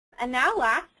And now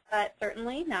last, but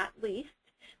certainly not least,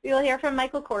 we will hear from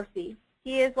Michael Coursey.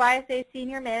 He is YSA's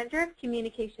Senior Manager of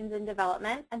Communications and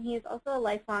Development, and he is also a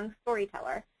lifelong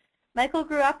storyteller. Michael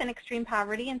grew up in extreme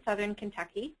poverty in southern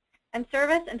Kentucky, and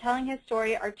service and telling his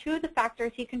story are two of the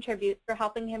factors he contributes for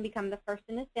helping him become the first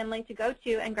in his family to go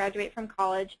to and graduate from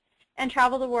college and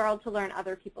travel the world to learn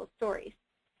other people's stories.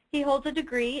 He holds a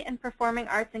degree in performing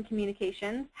arts and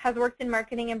communications, has worked in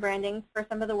marketing and branding for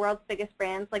some of the world's biggest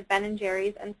brands like Ben &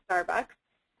 Jerry's and Starbucks,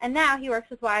 and now he works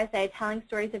with YSA telling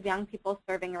stories of young people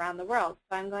serving around the world.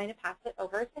 So I'm going to pass it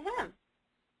over to him.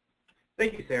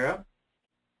 Thank you, Sarah.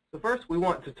 So first we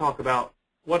want to talk about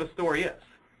what a story is.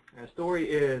 And a story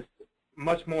is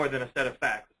much more than a set of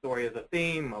facts. A story is a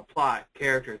theme, a plot,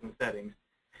 characters, and settings.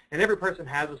 And every person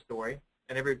has a story,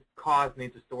 and every cause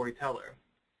needs a storyteller.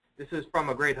 This is from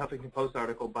a great Huffington Post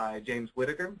article by James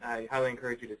Whitaker. I highly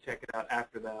encourage you to check it out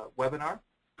after the webinar.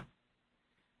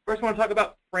 First, I want to talk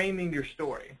about framing your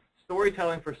story.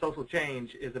 Storytelling for social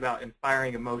change is about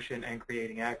inspiring emotion and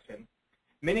creating action.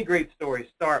 Many great stories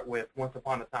start with once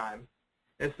upon a time.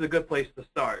 This is a good place to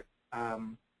start.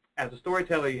 As a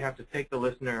storyteller, you have to take the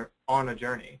listener on a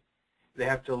journey. They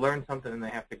have to learn something and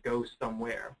they have to go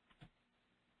somewhere.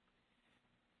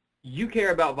 You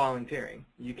care about volunteering.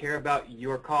 You care about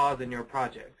your cause and your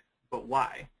project, but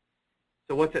why?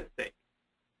 So what's at stake?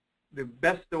 The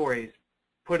best stories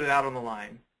put it out on the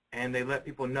line, and they let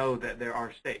people know that there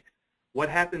are stakes. What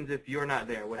happens if you're not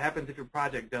there? What happens if your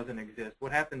project doesn't exist?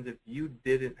 What happens if you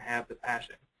didn't have the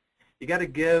passion? You got to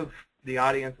give the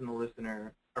audience and the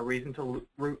listener a reason to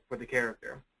root for the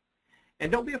character.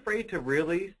 And don't be afraid to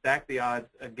really stack the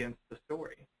odds against the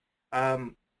story.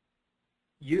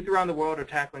 Youth around the world are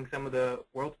tackling some of the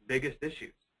world's biggest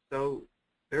issues. So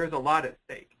there's a lot at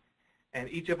stake. And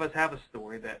each of us have a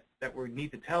story that we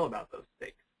need to tell about those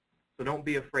stakes. So don't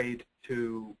be afraid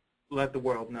to let the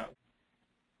world know.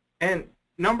 And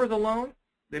numbers alone,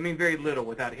 they mean very little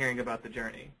without hearing about the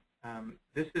journey.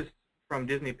 This is from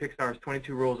Disney Pixar's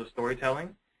 22 Rules of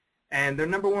Storytelling. And their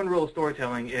 #1 rule of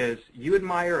storytelling is you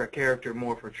admire a character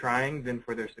more for trying than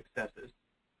for their successes.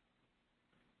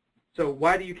 So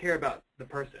why do you care about the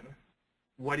person?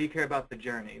 Why do you care about the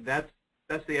journey? That's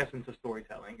the essence of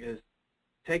storytelling, is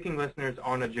taking listeners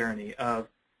on a journey of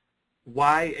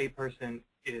why a person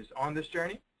is on this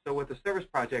journey. So with the service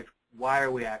project, why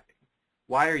are we acting?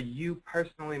 Why are you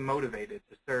personally motivated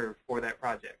to serve for that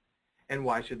project? And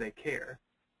why should they care?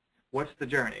 What's the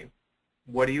journey?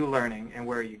 What are you learning, and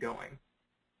where are you going?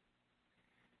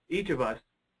 Each of us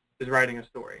is writing a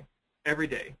story every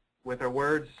day with our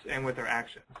words and with our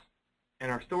actions.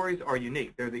 And our stories are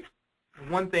unique. They're the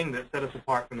one thing that set us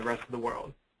apart from the rest of the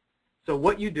world. So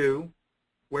what you do,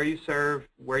 where you serve,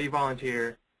 where you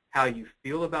volunteer, how you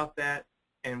feel about that,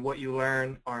 and what you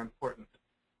learn are important.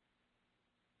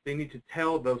 So you need to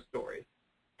tell those stories.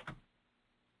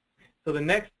 So the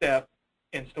next step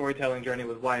in storytelling journey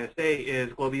with YSA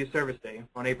is Global Youth Service Day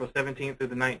on April 17th through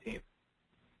the 19th.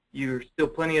 You're still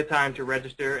plenty of time to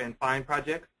register and find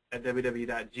projects at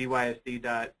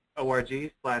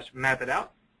www.gysd.org/mapitout.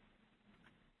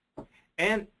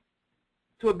 And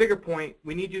to a bigger point,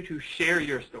 we need you to share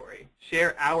your story.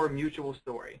 Share our mutual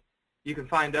story. You can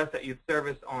find us at Youth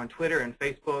Service on Twitter and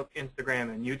Facebook, Instagram,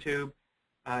 and YouTube.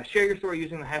 Share your story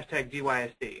using the hashtag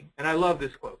GYSD. And I love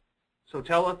this quote. So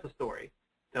tell us a story.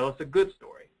 Tell us a good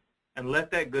story. And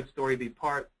let that good story be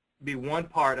one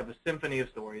part of a symphony of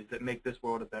stories that make this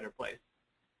world a better place.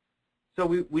 So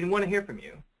we want to hear from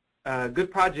you. Good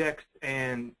projects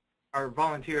and our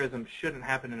volunteerism shouldn't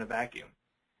happen in a vacuum.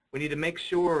 We need to make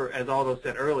sure, as Aldo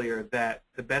said earlier, that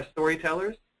the best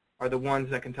storytellers are the ones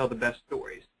that can tell the best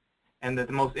stories, and that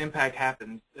the most impact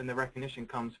happens and the recognition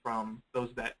comes from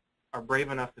those that are brave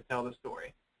enough to tell the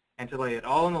story and to lay it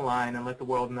all on the line and let the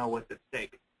world know what's at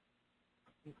stake.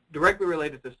 Directly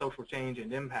related to social change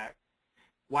and impact,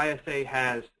 YSA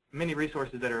has many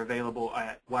resources that are available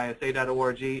at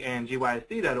ysa.org and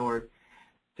gysd.org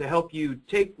to help you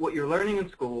take what you're learning in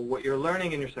school, what you're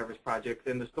learning in your service projects,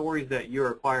 and the stories that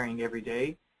you're acquiring every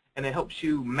day, and it helps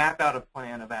you map out a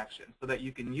plan of action so that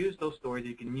you can use those stories,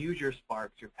 you can use your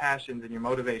sparks, your passions, and your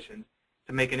motivations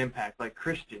to make an impact like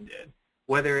Christian did.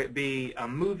 Whether it be a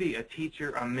movie, a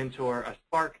teacher, a mentor, a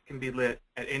spark can be lit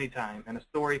at any time, and a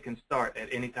story can start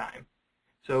at any time.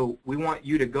 So we want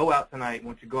you to go out tonight,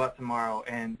 want you to go out tomorrow,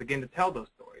 and begin to tell those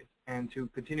stories and to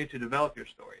continue to develop your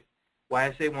stories.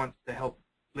 YSA wants to help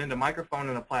lend a microphone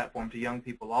and a platform to young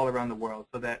people all around the world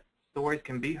so that stories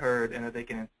can be heard and that they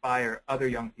can inspire other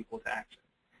young people to action.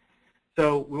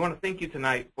 So we want to thank you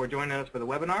tonight for joining us for the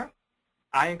webinar.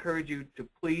 I encourage you to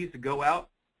please go out,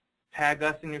 tag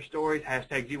us in your stories,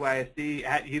 hashtag GYSD,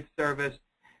 at Youth Service.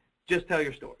 just tell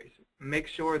your stories. Make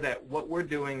sure that what we're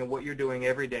doing and what you're doing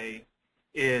every day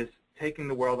is taking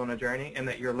the world on a journey and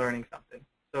that you're learning something.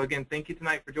 So again, thank you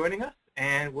tonight for joining us,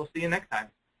 and we'll see you next time.